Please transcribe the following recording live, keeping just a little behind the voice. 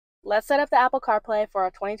let's set up the Apple CarPlay for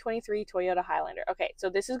our 2023 Toyota Highlander. Okay, so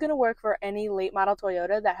this is going to work for any late model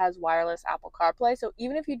Toyota that has wireless Apple CarPlay. So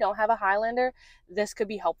even if you don't have a Highlander, this could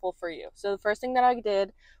be helpful for you. So the first thing that I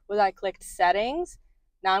did was I clicked settings.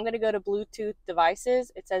 Now I'm going to go to Bluetooth devices.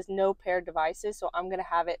 It says no paired devices, so I'm going to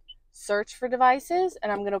have it search for devices, and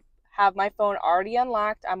I'm going to have my phone already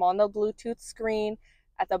unlocked. I'm on the Bluetooth screen.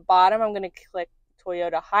 At the bottom, I'm going to click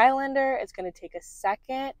Toyota Highlander. It's going to take a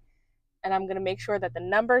second, and I'm going to make sure that the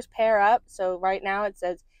numbers pair up. So right now it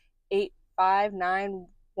says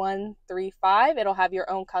 859135. It'll have your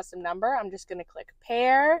own custom number. I'm just going to click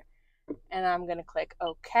pair, and I'm going to click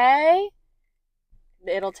OK.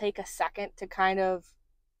 It'll take a second to kind of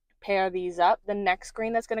pair these up. The next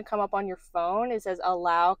screen that's going to come up on your phone, it says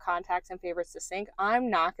allow contacts and favorites to sync.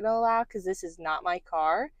 I'm not going to allow because this is not my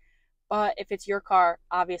car, but if it's your car,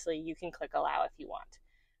 obviously you can click allow if you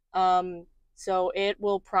want. So it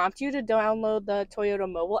will prompt you to download the Toyota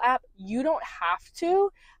mobile app. You don't have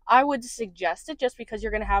to. I would suggest it just because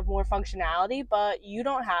you're going to have more functionality, but you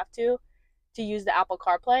don't have to use the Apple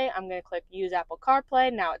CarPlay. I'm going to click use Apple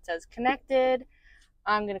CarPlay. Now it says connected.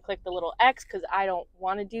 I'm going to click the little X because I don't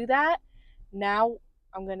want to do that. Now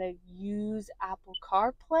I'm going to use Apple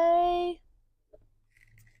CarPlay.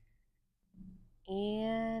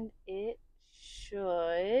 And it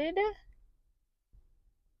should. It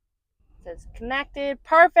says connected.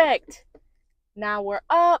 Perfect. Now we're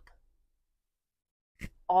up.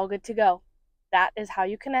 All good to go. That is how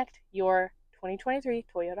you connect your 2023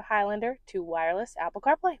 Toyota Highlander to wireless Apple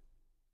CarPlay.